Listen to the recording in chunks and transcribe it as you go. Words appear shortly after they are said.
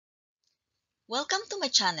Welcome to my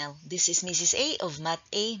channel. This is Mrs. A of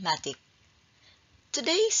Math-A-Matic.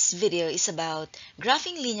 Today's video is about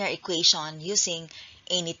graphing linear equation using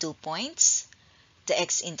any 2 points, the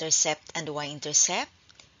x-intercept and the y-intercept,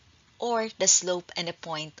 or the slope and a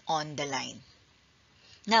point on the line.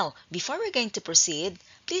 Now, before we're going to proceed,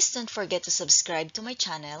 please don't forget to subscribe to my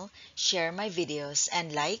channel, share my videos,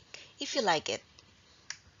 and like if you like it.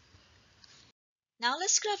 Now,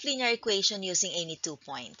 let's graph linear equation using any 2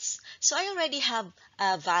 points. So, I already have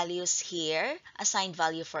values here, assigned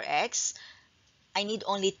value for x. I need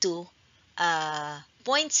only 2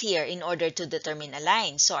 points here in order to determine a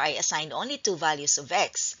line. So, I assigned only 2 values of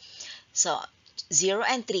x. So, 0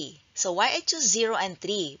 and 3. So, why I choose 0 and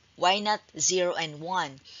 3? Why not 0 and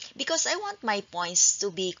 1? Because I want my points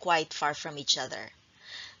to be quite far from each other.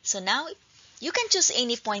 So, now, you can choose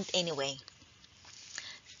any point anyway.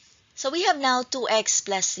 So we have now 2x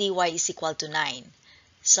plus 3y is equal to 9.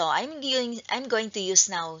 So I'm going to use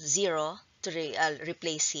now 0 to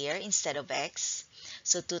replace here instead of x.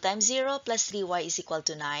 So 2 times 0 plus 3y is equal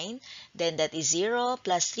to 9. Then that is 0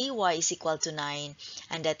 plus 3y is equal to 9.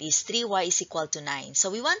 And that is 3y is equal to 9. So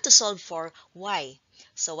we want to solve for y.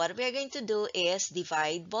 So what we are going to do is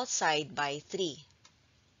divide both sides by 3.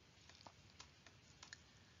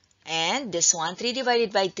 And this one, 3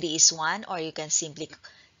 divided by 3 is 1, or you can simply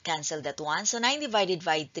cancel that 1. So 9 divided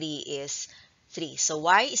by 3 is 3. So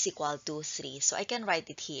y is equal to 3. So I can write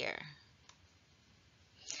it here.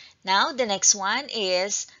 Now the next one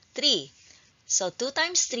is 3. So 2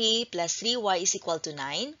 times 3 plus 3y is equal to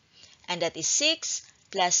 9. And that is 6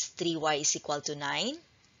 plus 3y is equal to 9.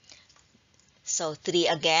 So 3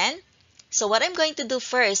 again. So what I'm going to do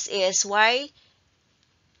first is 3y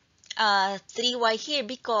here,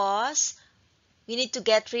 because we need to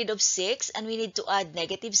get rid of 6 and we need to add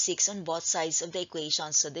negative 6 on both sides of the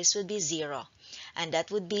equation. So this would be 0. And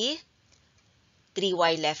that would be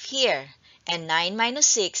 3y left here. And 9 minus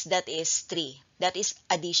 6, that is 3. That is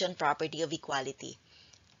addition property of equality.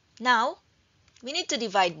 Now, we need to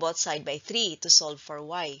divide both sides by 3 to solve for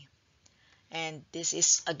y. And this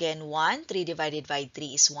is again 1. 3 divided by 3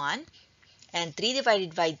 is 1. And 3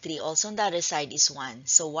 divided by 3 also on the other side is 1.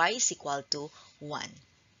 So y is equal to 1.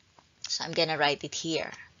 So I'm going to write it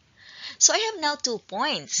here. So I have now 2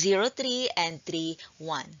 points, 0, 3 and 3,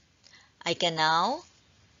 1. I can now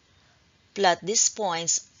plot these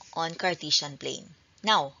points on Cartesian plane.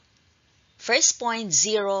 Now, first point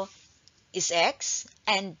 0 is x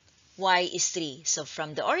and y is 3. So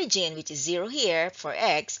from the origin, which is 0 here for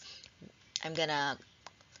x, I'm going to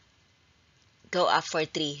go up for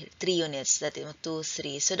 3 units. That is 2,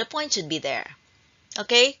 3. So the point should be there.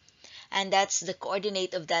 Okay? And that's the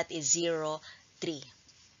coordinate of that is 0, 3.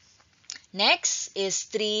 Next is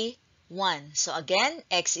 3, 1. So again,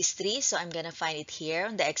 x is 3. So I'm going to find it here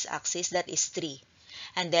on the x-axis. That is 3.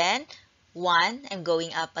 And then 1, I'm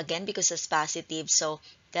going up again because it's positive. So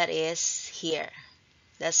that is here.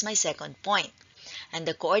 That's my second point. And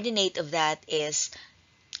the coordinate of that is,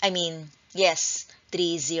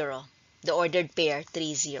 3, 0. The ordered pair,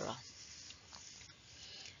 3, 0.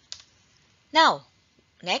 Now,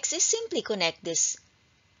 next is simply connect these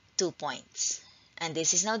 2 points. And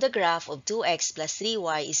this is now the graph of 2x plus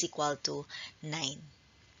 3y is equal to 9.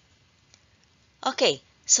 Okay,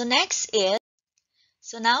 so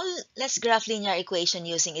now let's graph linear equation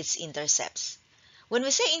using its intercepts. When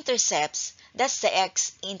we say intercepts, that's the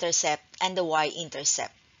x-intercept and the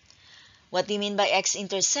y-intercept. What do you mean by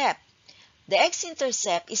x-intercept? The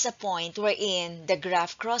x-intercept is a point wherein the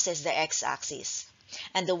graph crosses the x-axis.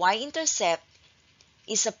 And the y-intercept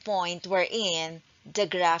is a point wherein the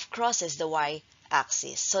graph crosses the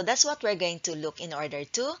y-axis. So that's what we're going to look in order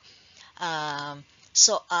to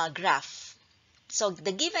graph. So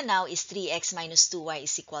the given now is 3x minus 2y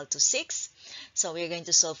is equal to 6. So we're going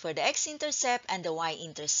to solve for the x-intercept and the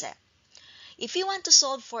y-intercept. If you want to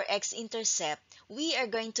solve for x-intercept, we are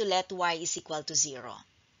going to let y is equal to 0.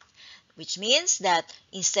 Which means that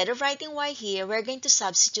instead of writing y here, we're going to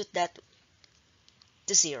substitute that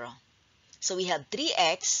to 0. So we have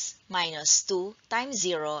 3x minus 2 times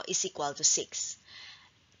 0 is equal to 6.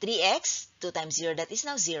 3x, 2 times 0, that is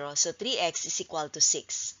now 0. So 3x is equal to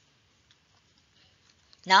 6.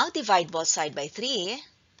 Now divide both sides by 3.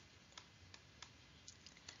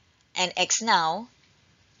 And x now,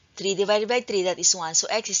 3 divided by 3, that is 1. So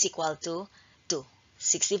x is equal to 2.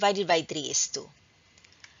 6 divided by 3 is 2.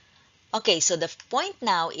 Okay, so the point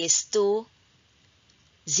now is 2,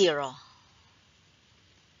 0.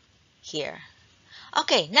 Here.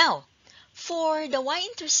 Okay, now, for the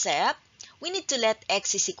y-intercept, we need to let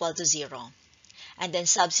x is equal to 0. And then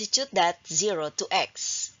substitute that 0 to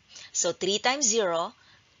x. So 3 times 0,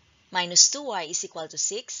 minus 2y is equal to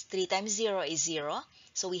 6. 3 times 0 is 0.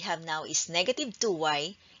 So we have now is negative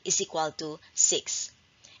 2y is equal to 6.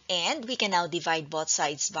 And we can now divide both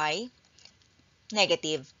sides by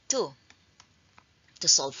negative 2 to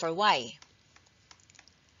solve for y.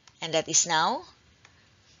 And that is now,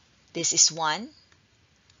 this is 1.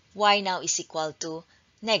 Y now is equal to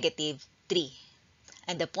negative 3.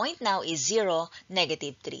 And the point now is 0,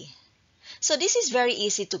 negative 3. So this is very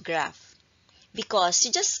easy to graph because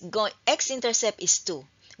you just go, x-intercept is 2,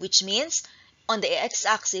 which means on the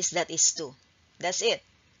x-axis that is 2. That's it.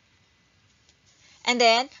 And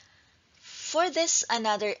then for this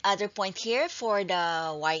other point here for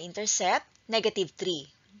the y-intercept, negative 3,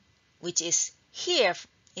 which is here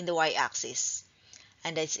in the y-axis.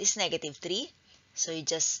 And this is negative 3. So you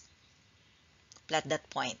just plot that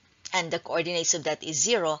point. And the coordinates of that is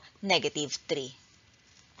 0, negative 3.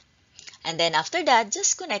 And then after that,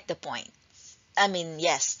 just connect the point.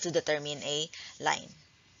 To determine a line.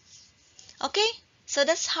 Okay, so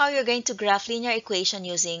that's how you're going to graph linear equation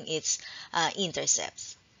using its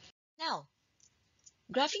intercepts. Now,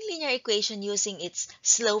 graphing linear equation using its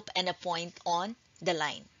slope and a point on the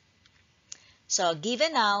line. So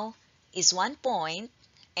given now is 1 point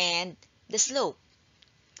and the slope.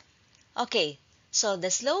 Okay, so the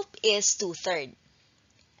slope is 2/3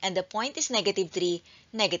 and the point is negative 3,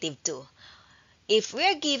 negative 2. If we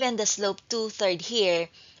are given the slope 2/3 here,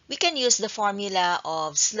 we can use the formula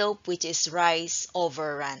of slope, which is rise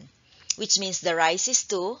over run, which means the rise is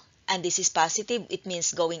 2 and this is positive, it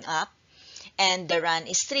means going up, and the run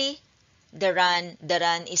is 3. The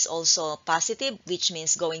run is also positive, which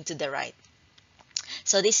means going to the right.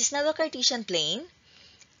 So this is now the Cartesian plane.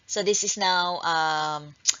 So this is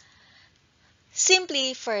now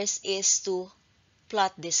simply first is to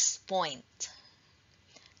plot this point.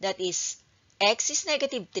 That is x is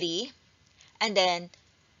negative 3 and then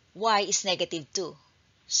y is negative 2.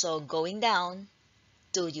 So going down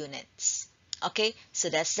 2 units. Okay, so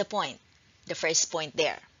that's the point, the first point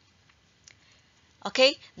there.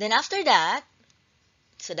 Okay, then after that,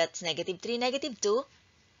 so that's negative 3, negative 2.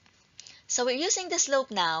 So we're using the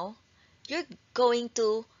slope now. You're going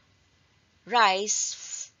to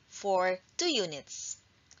rise for 2 units.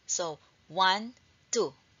 So 1,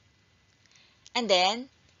 2. And then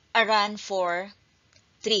a run for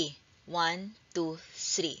 3. 1, 2,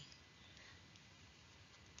 3.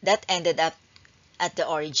 That ended up at the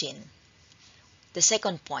origin, the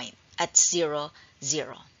second point at 0,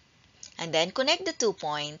 0. And then connect the 2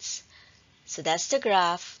 points. So that's the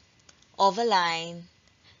graph of a line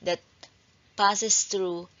that passes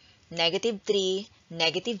through negative 3,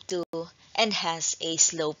 negative 2, and has a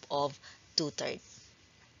slope of 2/3.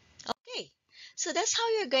 Okay, so that's how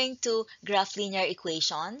you're going to graph linear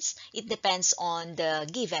equations. It depends on the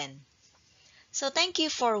given. So thank you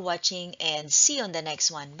for watching and see you on the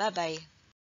next one. Bye-bye.